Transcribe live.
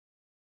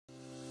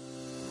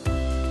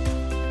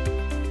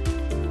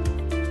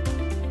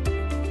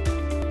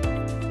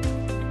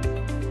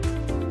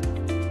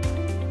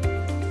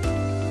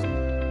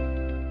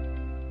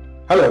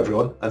Hello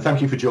everyone, and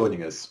thank you for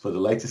joining us for the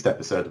latest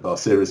episode of our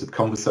series of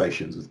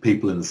conversations with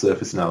people in the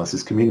surface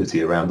analysis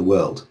community around the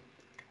world.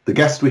 The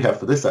guest we have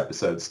for this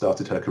episode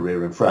started her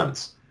career in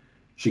France.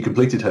 She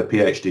completed her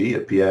PhD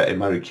at Pierre et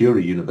Marie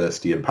Curie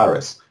University in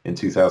Paris in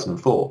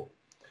 2004.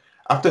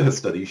 After her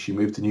studies, she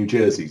moved to New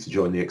Jersey to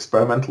join the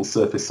Experimental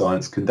Surface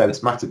Science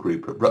Condensed Matter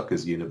Group at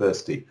Rutgers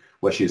University,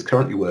 where she is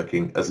currently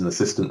working as an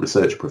assistant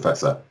research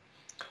professor.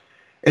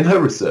 In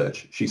her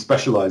research, she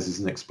specialises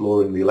in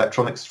exploring the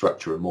electronic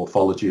structure and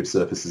morphology of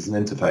surfaces and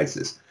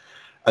interfaces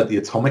at the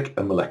atomic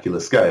and molecular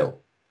scale.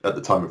 At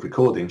the time of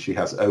recording, she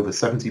has over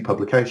 70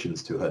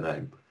 publications to her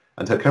name,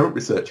 and her current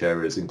research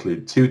areas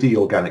include 2D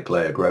organic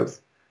layer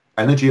growth,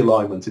 energy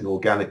alignment in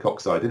organic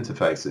oxide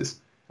interfaces,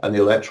 and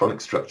the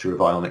electronic structure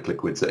of ionic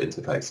liquids at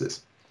interfaces.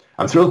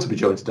 I'm thrilled to be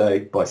joined today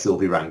by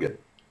Sylvie Rangan.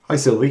 Hi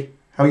Sylvie,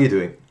 how are you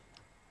doing?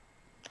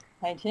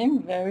 Hi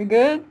Tim, very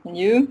good. And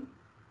you?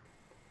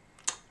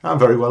 I'm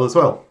very well as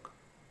well.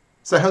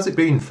 So how's it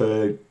been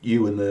for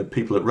you and the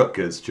people at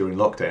Rutgers during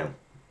lockdown?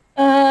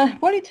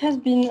 Well, it has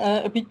been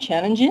a bit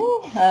challenging,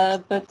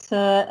 but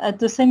at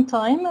the same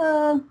time,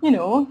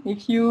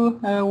 if you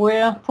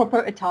wear proper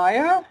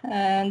attire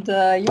and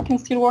you can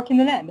still work in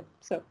the lab.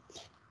 So.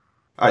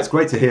 It's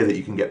great to hear that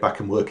you can get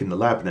back and work in the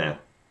lab now.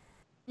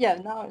 Yeah,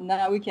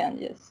 now we can,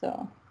 yes.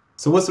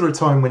 So was there a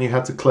time when you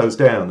had to close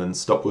down and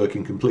stop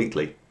working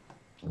completely?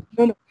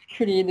 No.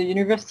 Actually, the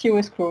university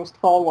was closed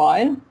for a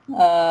while,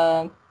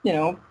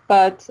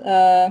 but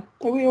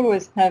we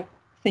always have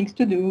things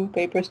to do,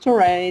 papers to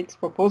write,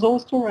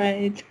 proposals to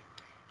write.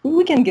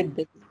 We can get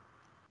busy.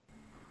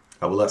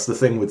 Oh, well, that's the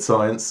thing with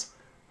science.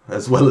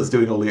 As well as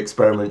doing all the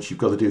experiments, you've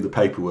got to do the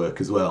paperwork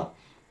as well.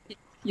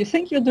 You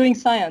think you're doing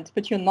science,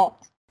 but you're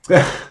not.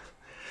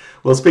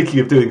 Well, speaking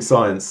of doing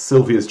science,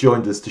 Sylvie has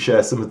joined us to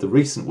share some of the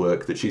recent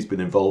work that she's been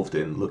involved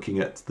in looking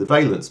at the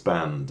valence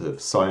band of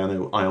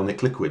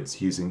cyano-ionic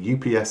liquids using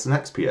UPS and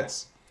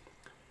XPS.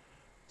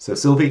 So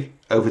Sylvie,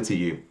 over to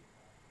you.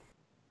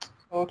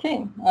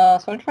 Okay,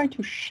 so I'll try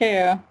to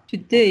share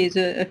today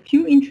a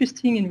few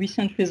interesting and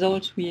recent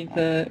results we've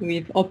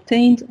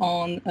obtained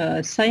on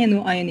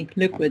cyano-ionic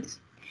liquids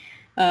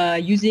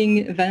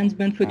using valence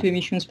band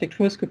photoemission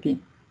spectroscopy.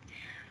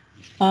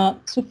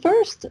 So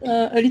first,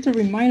 a little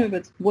reminder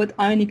about what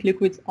ionic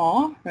liquids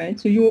are, right?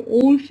 So you're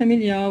all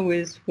familiar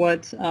with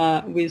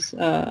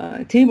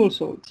table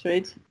salts,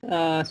 right?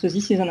 So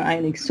this is an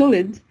ionic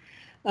solid,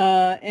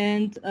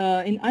 and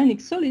in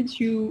ionic solids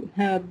you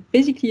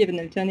basically have an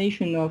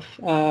alternation of,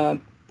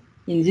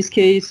 in this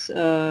case,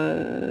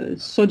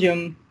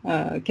 sodium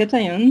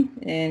cation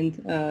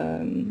and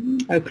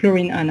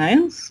chlorine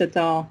anions that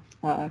are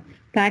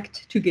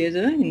packed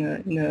together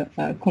in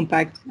a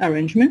compact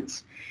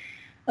arrangement.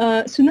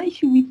 So now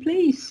if you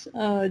replace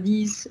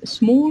these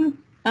small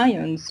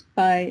ions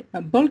by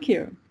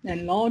bulkier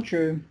and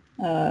larger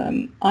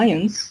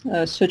ions,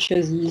 such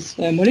as these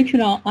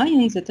molecular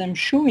ions that I'm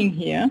showing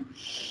here,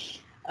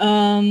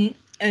 and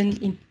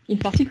in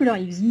particular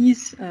if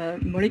these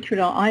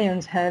molecular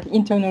ions have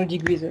internal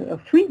degrees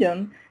of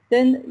freedom,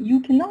 then you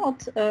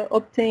cannot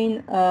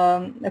obtain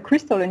a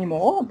crystal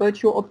anymore,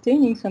 but you're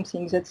obtaining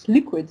something that's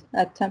liquid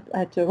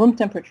at room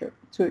temperature.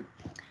 So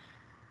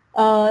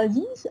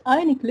these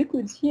ionic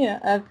liquids here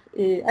have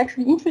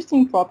actually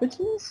interesting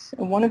properties.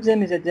 One of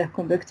them is that they're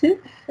conductive,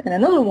 and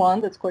another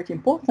one that's quite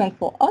important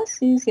for us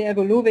is they have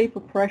a low vapor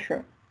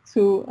pressure.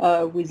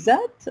 So with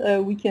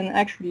that, we can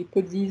actually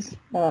put these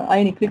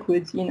ionic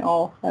liquids in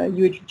our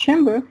UHG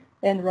chamber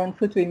and run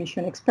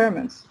photoemission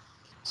experiments.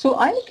 So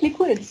ionic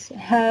liquids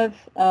have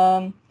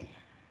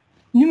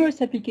numerous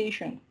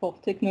applications for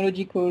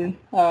technological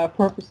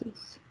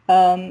purposes.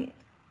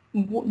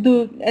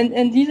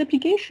 And these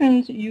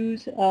applications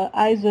use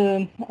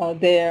either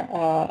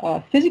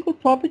their physical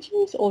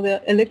properties or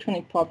their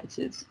electronic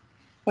properties.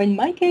 Well, in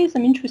my case,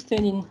 I'm interested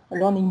in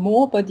learning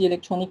more about the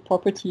electronic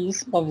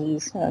properties of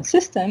this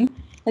system,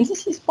 and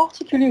this is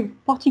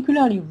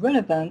particularly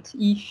relevant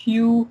if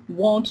you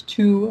want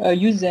to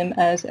use them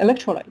as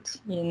electrolytes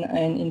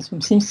in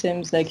some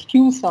systems like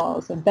fuel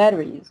cells or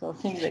batteries or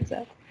things like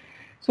that.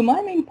 So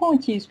my main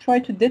point is try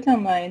to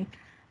determine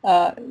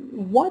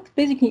what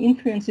basically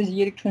influences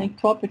the electronic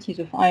properties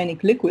of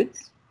ionic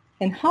liquids,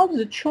 and how does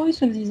the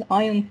choice of these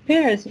ion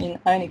pairs in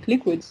ionic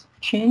liquids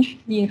change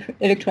the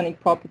electronic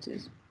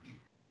properties.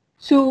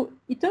 So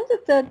it turns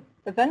out that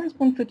a valence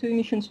band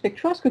photoemission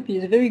spectroscopy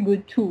is a very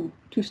good tool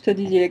to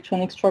study the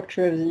electronic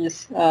structure of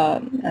these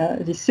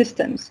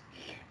systems.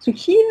 So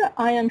here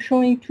I am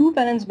showing two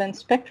valence band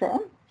spectra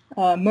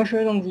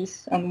measured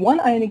on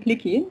one ionic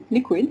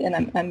liquid,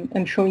 and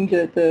I'm showing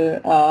the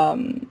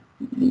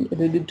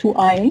two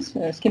ions,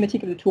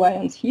 schematic of the two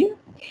ions here.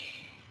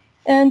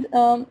 And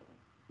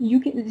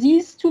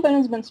these two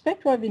valence band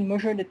spectra have been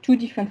measured at two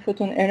different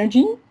photon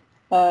energy.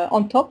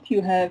 On top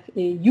you have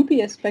a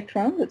UPS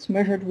spectrum that's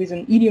measured with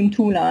an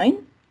helium-2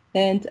 line,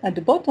 and at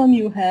the bottom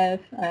you have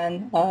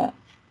an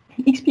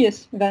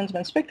XPS valence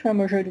band spectrum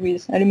measured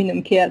with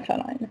aluminum K-alpha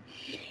line.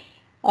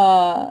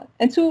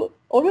 And so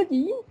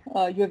already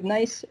you have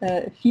nice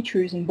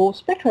features in both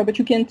spectra, but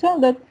you can tell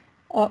that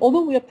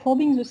although we are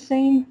probing the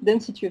same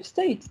density of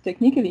states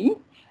technically,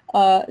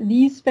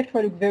 these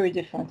spectra look very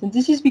different. And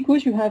this is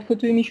because you have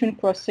photoemission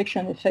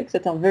cross-section effects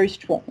that are very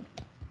strong.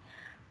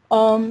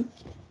 But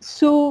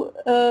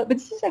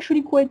this is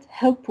actually quite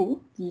helpful,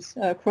 these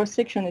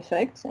cross-section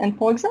effects. And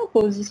for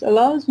example, this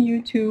allows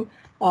you to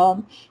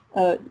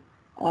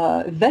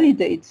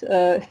validate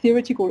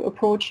theoretical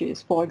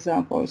approaches, for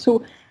example.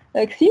 So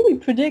theory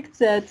predicts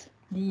that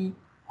the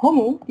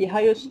HOMO, the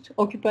highest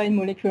occupied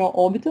molecular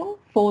orbital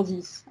for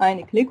this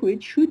ionic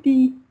liquid, should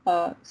be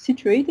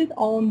situated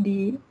on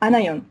the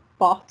anion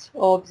part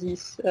of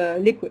this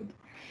liquid.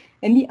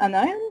 And the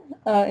anion,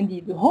 and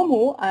the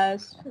HOMO,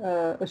 has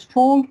a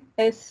strong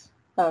S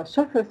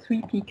sulfur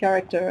 3p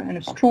character and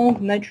a strong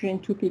nitrogen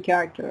 2p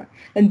character.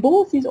 And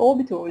both these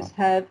orbitals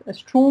have a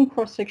strong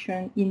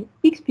cross-section in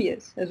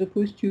XPS as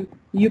opposed to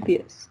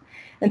UPS.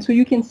 And so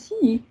you can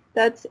see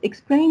that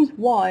explains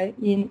why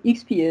in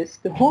XPS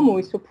the HOMO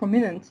is so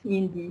prominent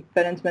in the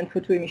valence band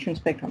photoemission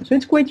spectrum. So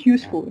it's quite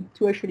useful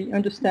to actually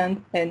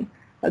understand and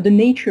the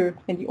nature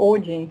and the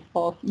origin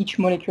of each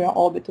molecular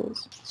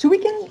orbitals. So we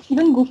can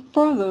even go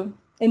further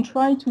and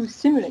try to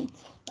simulate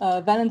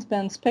valence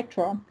band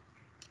spectra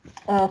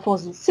for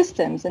these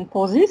systems. And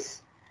for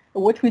this,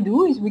 what we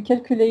do is we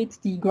calculate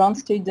the ground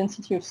state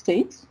density of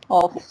states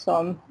of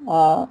some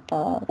of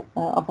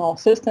our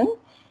system,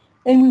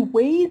 and we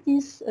weigh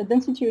this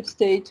density of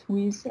state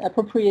with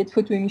appropriate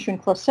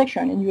photoemission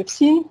cross-section. And you have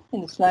seen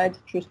in the slide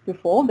just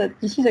before that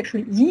this is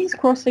actually, these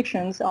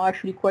cross-sections are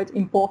actually quite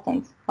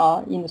important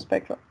in the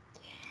spectrum.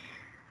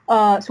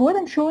 So what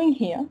I'm showing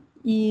here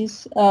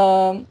is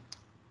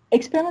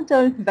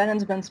experimental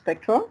valence band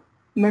spectra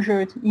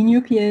measured in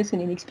UPS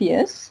and in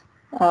XPS.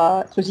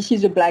 So this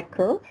is a black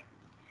curve.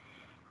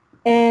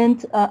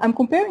 And I'm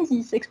comparing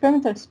these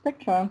experimental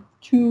spectra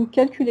to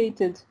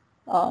calculated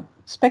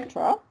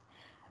spectra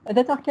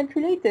that are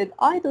calculated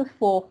either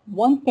for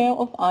one pair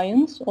of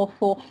ions or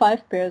for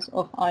 5 pairs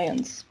of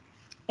ions.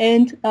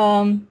 And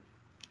although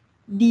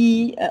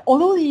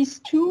these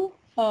two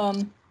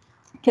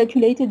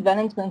calculated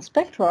valence band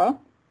spectra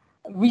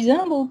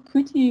resemble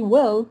pretty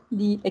well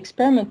the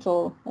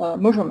experimental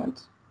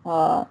measurement.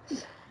 As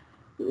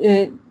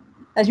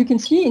you can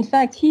see, in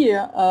fact,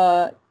 here,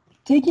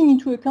 taking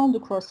into account the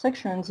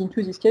cross-sections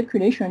into this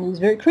calculation is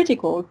very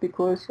critical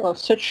because of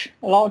such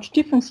large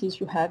differences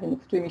you have in the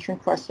photoemission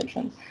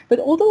cross-section. But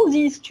although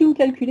these two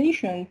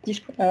calculations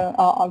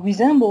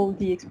resemble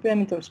the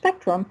experimental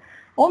spectrum,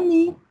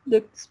 only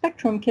the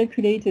spectrum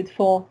calculated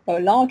for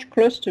large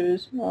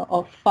clusters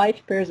of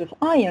 5 pairs of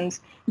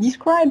ions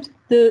describes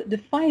the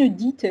finer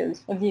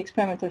details of the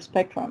experimental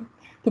spectrum.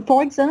 So,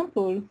 for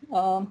example,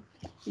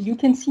 you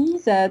can see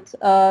that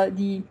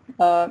the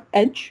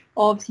edge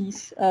of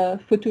this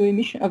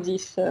photoemission of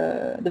this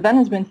the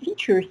valence band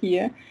feature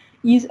here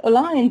is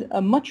aligned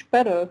much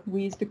better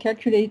with the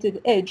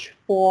calculated edge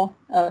for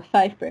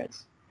 5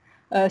 pairs.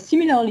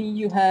 Similarly,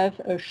 you have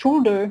a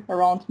shoulder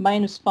around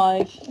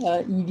 -5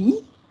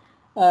 eV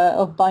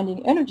of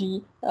binding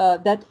energy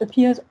that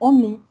appears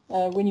only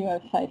when you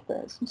have 5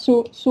 pairs.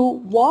 So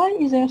why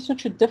is there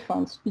such a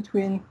difference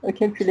between a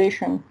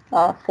calculation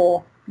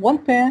for 1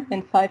 pair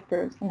and 5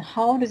 pairs, and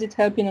how does it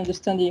help in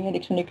understanding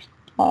electronic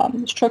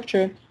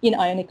structure in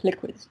ionic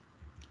liquids?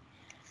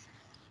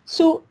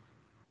 So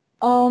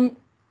an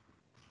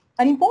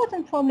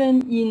important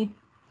problem in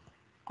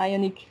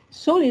ionic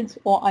solids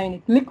or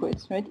ionic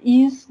liquids, right,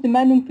 is the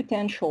Magnum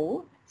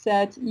potential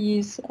that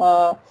is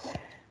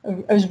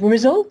as a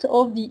result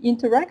of the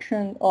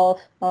interaction of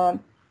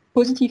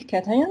positive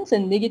cations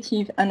and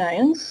negative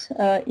anions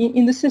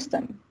in the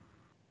system.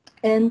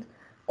 And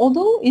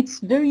although it's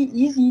very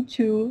easy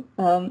to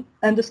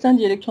understand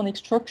the electronic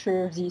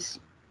structure of these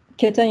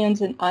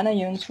cations and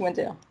anions when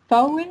they're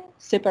far away,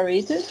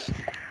 separated,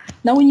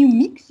 now when you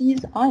mix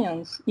these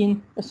ions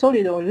in a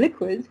solid or a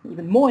liquid,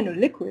 even more in a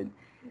liquid,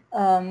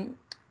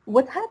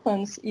 what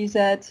happens is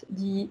that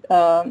the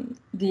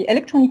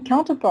electronic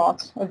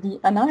counterpart of the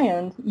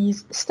anion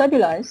is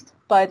stabilized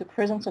by the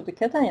presence of the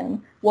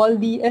cation, while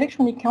the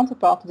electronic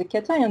counterpart of the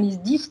cation is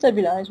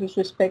destabilized with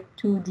respect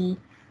to the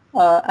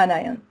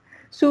anion.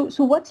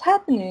 So what's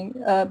happening?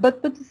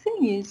 But the thing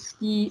is,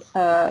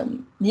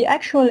 the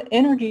actual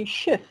energy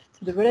shift,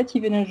 the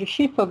relative energy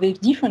shift of the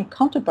different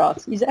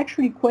counterparts is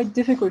actually quite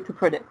difficult to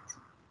predict.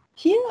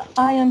 Here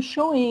I am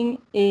showing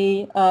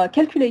a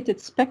calculated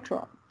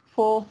spectrum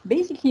for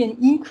basically an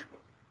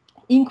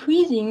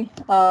increasing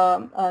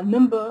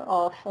number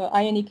of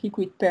ionic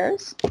liquid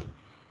pairs.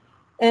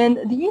 And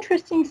the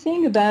interesting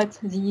thing about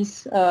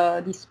this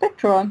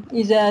spectra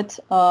is that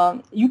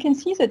you can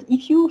see that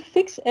if you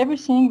fix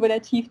everything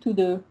relative to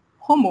the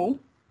HOMO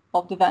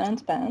of the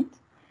valence band,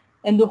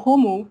 and the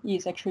HOMO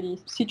is actually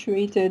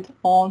situated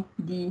on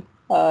the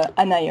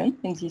anion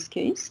in this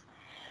case,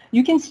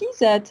 you can see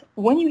that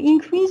when you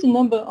increase the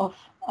number of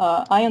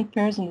ion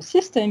pairs in the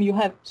system, you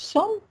have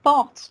some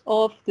parts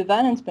of the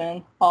valence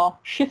band are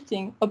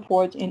shifting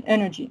upward in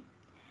energy.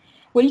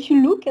 Well, if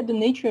you look at the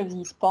nature of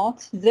these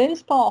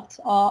parts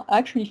are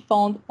actually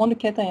found on the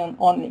cation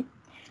only.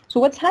 So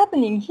what's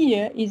happening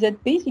here is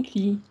that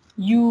basically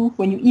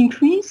when you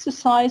increase the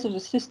size of the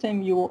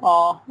system you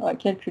are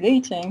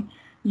calculating,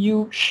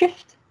 you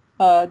shift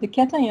the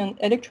cation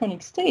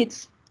electronic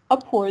states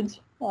upwards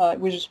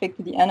with respect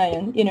to the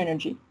anion in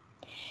energy.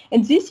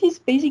 And this is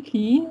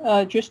basically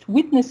just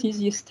witnesses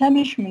the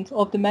establishment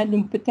of the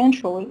Madloom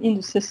potential in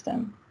the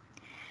system.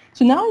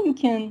 So now you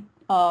can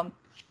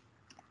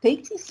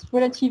take this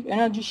relative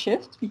energy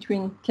shift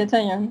between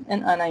cation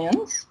and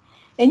anions,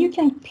 and you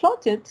can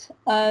plot it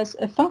as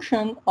a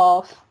function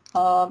of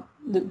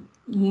the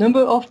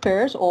number of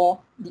pairs or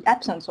the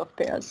absence of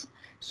pairs.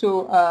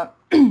 So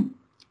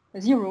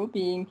 0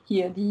 being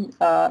here the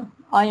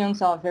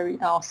ions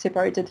are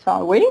separated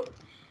far away,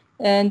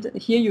 and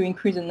here you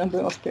increase the number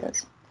of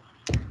pairs.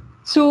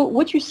 So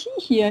what you see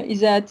here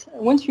is that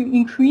when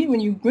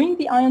you bring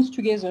the ions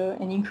together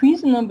and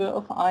increase the number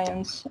of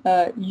ions,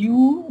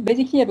 you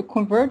basically have a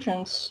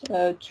convergence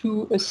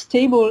to a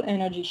stable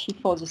energy shift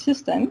for the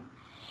system.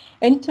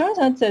 And it turns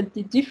out that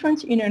the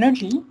difference in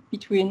energy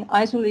between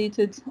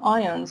isolated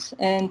ions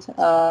and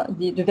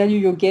the value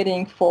you're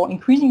getting for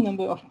increasing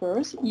number of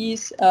pairs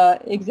is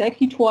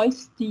exactly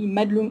twice the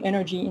Madloom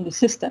energy in the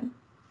system.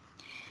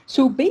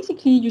 So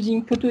basically,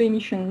 using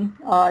photoemission,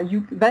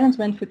 valence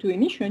band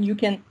photoemission, you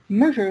can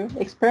measure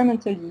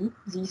experimentally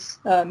this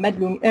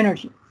Madloom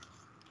energy.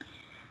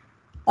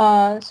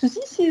 So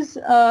this is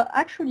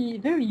actually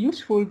very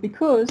useful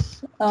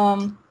because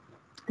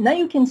now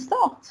you can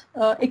start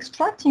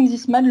extracting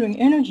this Madloom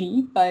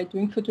energy by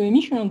doing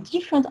photoemission on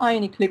different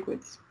ionic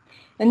liquids.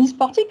 In this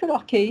particular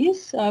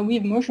case,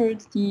 we've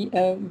measured the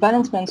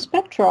valence band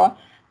spectra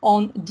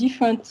on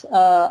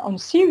on a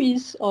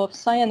series of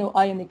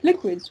cyano-ionic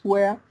liquids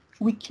where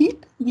we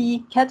keep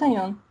the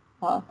cation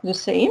the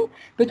same,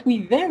 but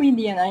we vary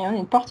the anion.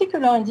 In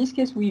particular, in this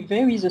case, we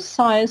vary the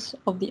size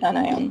of the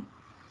anion.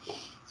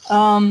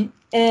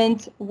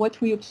 And what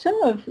we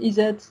observe is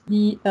that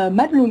the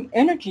Madloom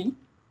energy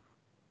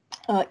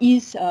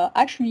is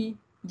actually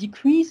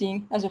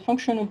decreasing as a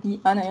function of the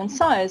anion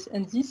size,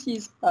 and this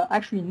is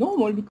actually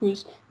normal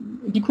because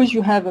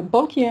you have a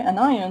bulkier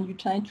anion, you're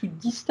trying to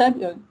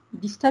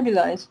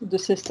destabilize the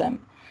system.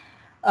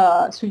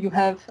 So you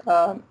have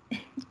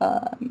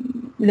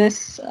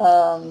less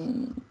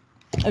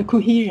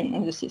cohesion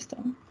in the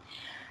system.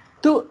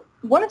 So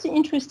one of the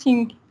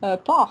interesting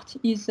parts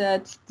is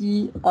that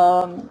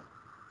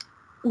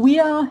we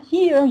are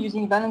here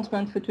using valence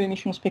band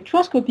photoemission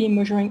spectroscopy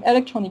measuring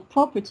electronic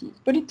properties,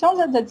 but it turns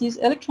out that these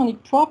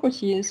electronic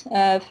properties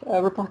have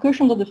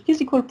repercussions on the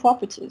physical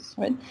properties,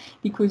 right?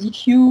 Because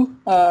if you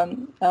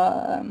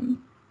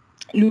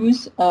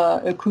lose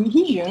a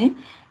cohesion,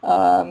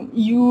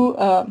 you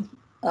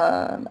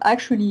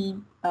actually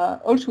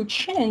also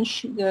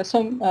change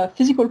some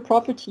physical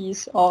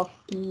properties of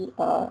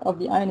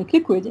the ionic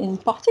liquid. In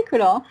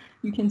particular,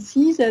 you can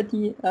see that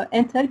the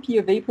enthalpy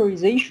of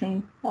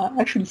vaporization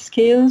actually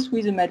scales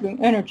with the Madloom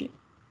energy.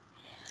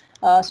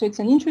 So it's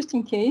an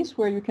interesting case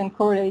where you can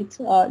correlate,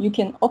 you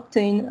can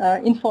obtain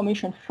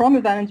information from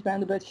a valence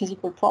band about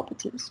physical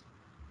properties.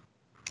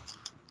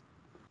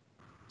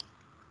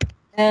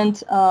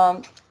 And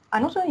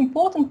another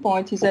important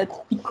point is that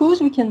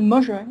because we can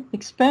measure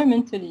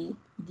experimentally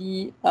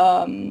the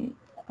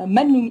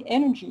Madloom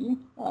energy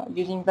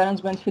using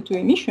valence band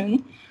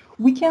photoemission,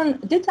 we can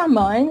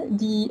determine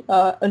the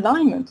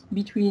alignment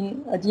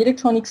between the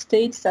electronic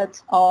states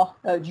that are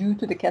due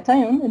to the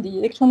cation and the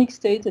electronic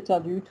states that are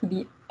due to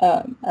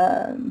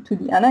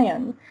the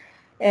anion.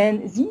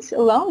 And this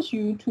allows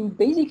you to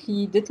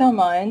basically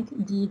determine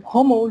the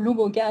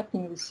HOMO-LUMO gap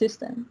in the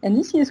system. And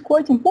this is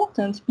quite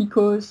important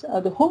because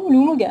the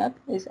HOMO-LUMO gap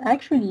is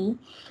actually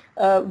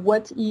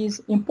what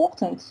is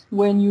important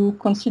when you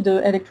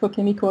consider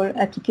electrochemical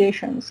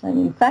applications. And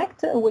in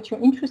fact, what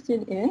you're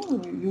interested in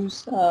when you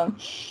use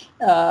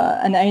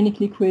an ionic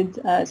liquid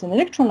as an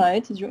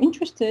electrolyte is you're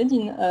interested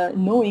in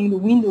knowing the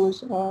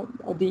windows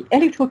of the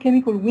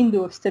electrochemical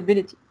window of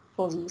stability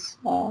for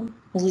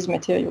these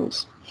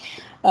materials.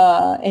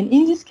 And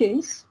in this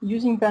case,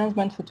 using valence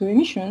band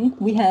photoemission,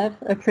 we have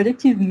a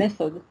predictive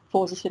method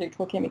for this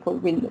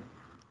electrochemical window.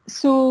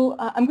 So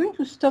I'm going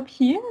to stop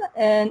here,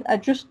 and I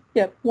just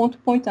want to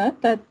point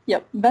out that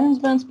valence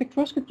band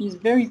spectroscopy is a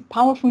very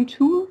powerful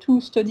tool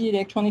to study the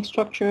electronic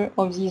structure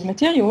of these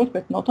materials,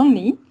 but not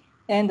only.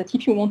 And that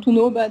if you want to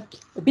know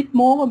a bit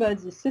more about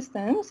these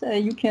systems,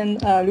 you can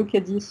look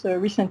at this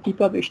recently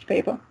published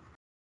paper.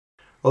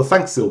 Well,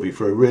 thanks, Sylvie,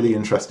 for a really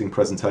interesting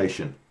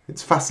presentation.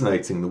 It's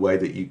fascinating the way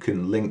that you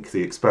can link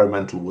the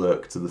experimental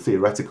work to the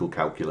theoretical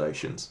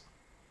calculations.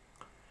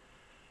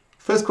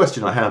 First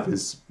question I have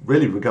is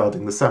really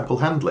regarding the sample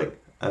handling.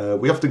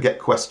 We often get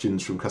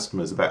questions from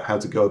customers about how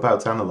to go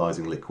about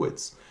analysing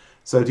liquids.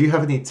 So do you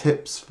have any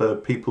tips for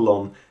people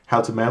on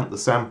how to mount the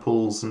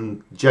samples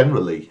and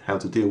generally how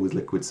to deal with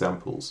liquid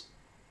samples?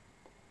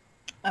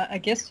 I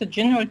guess the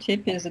general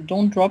tip is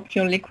don't drop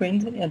your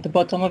liquid at the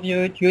bottom of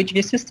your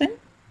UHV system.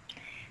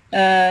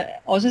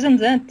 Other than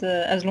that,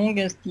 as long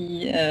as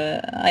the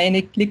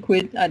ionic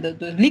liquid,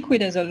 the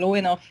liquid has a low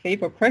enough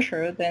vapor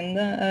pressure, then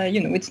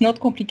it's not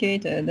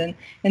complicated.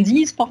 And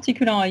these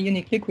particular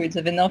ionic liquids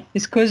have enough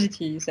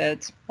viscosity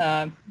that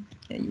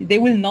they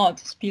will not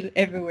spill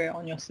everywhere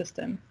on your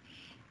system.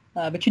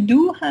 But you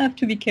do have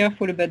to be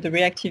careful about the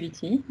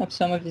reactivity of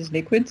some of these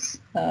liquids.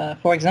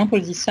 For example,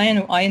 these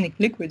cyanoionic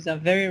liquids are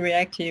very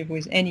reactive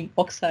with any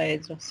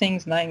oxides or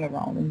things lying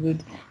around and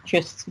would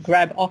just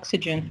grab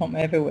oxygen from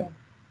everywhere.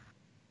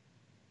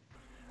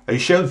 You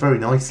showed very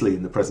nicely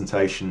in the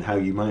presentation how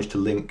you managed to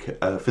link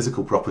a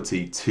physical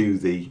property to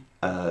the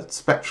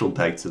spectral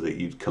data that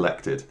you'd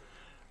collected.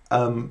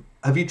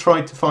 Have you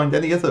tried to find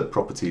any other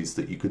properties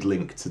that you could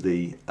link to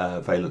the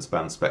valence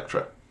band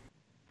spectra?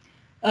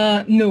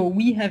 No,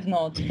 we have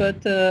not.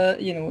 But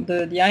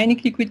the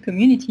ionic liquid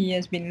community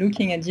has been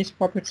looking at these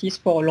properties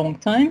for a long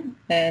time,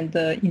 and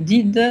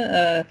indeed,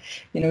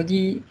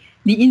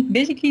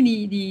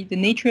 basically the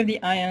nature of the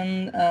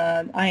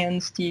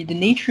ions, the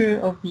nature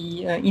of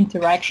the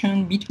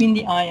interaction between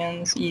the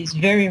ions is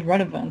very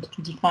relevant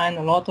to define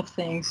a lot of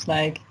things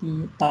like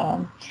the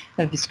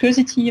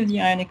viscosity of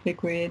the ionic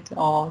liquid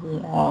or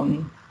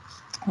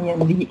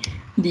the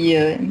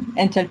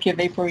enthalpy of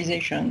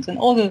vaporizations and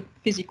all the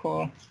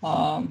physical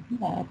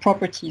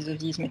properties of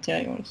these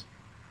materials.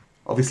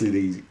 Obviously,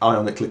 these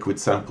ionic liquid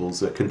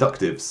samples are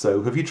conductive,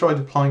 so have you tried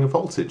applying a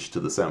voltage to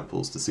the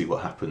samples to see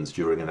what happens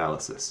during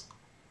analysis?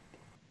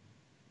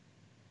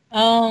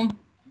 Well,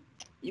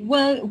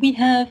 we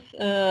have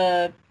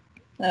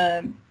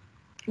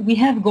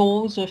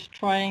goals of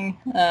trying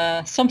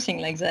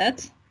something like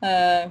that,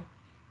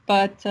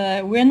 but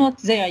we're not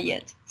there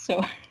yet.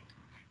 So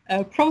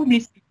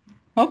probably,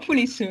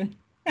 hopefully soon.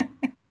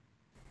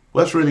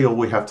 Well, that's really all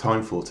we have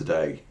time for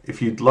today.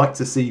 If you'd like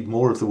to see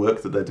more of the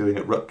work that they're doing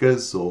at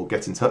Rutgers or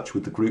get in touch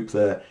with the group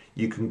there,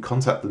 you can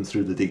contact them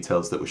through the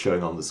details that we're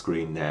showing on the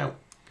screen now.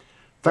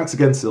 Thanks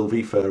again,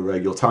 Sylvie, for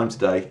your time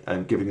today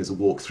and giving us a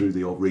walk through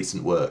your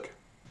recent work.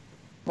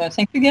 Well,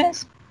 thank you,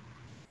 guys.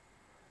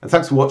 And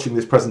thanks for watching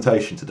this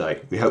presentation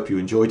today. We hope you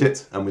enjoyed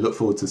it, and we look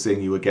forward to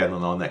seeing you again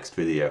on our next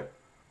video.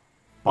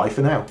 Bye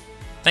for now.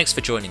 Thanks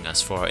for joining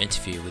us for our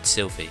interview with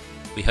Sylvie.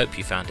 We hope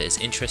you found it as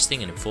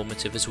interesting and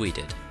informative as we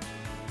did.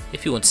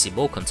 If you want to see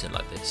more content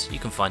like this, you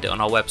can find it on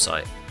our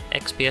website,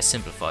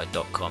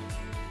 xpssimplified.com.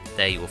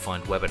 There you will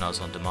find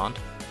webinars on demand,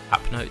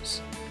 app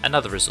notes, and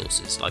other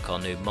resources like our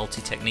new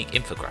multi-technique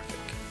infographic,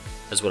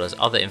 as well as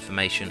other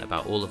information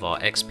about all of our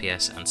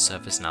XPS and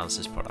surface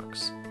analysis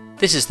products.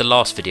 This is the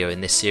last video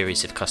in this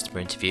series of customer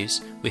interviews.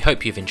 We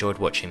hope you've enjoyed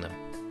watching them.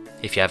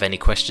 If you have any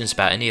questions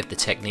about any of the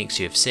techniques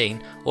you have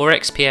seen, or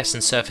XPS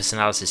and surface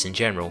analysis in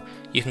general,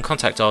 you can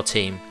contact our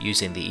team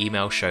using the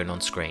email shown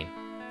on screen.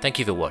 Thank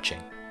you for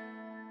watching.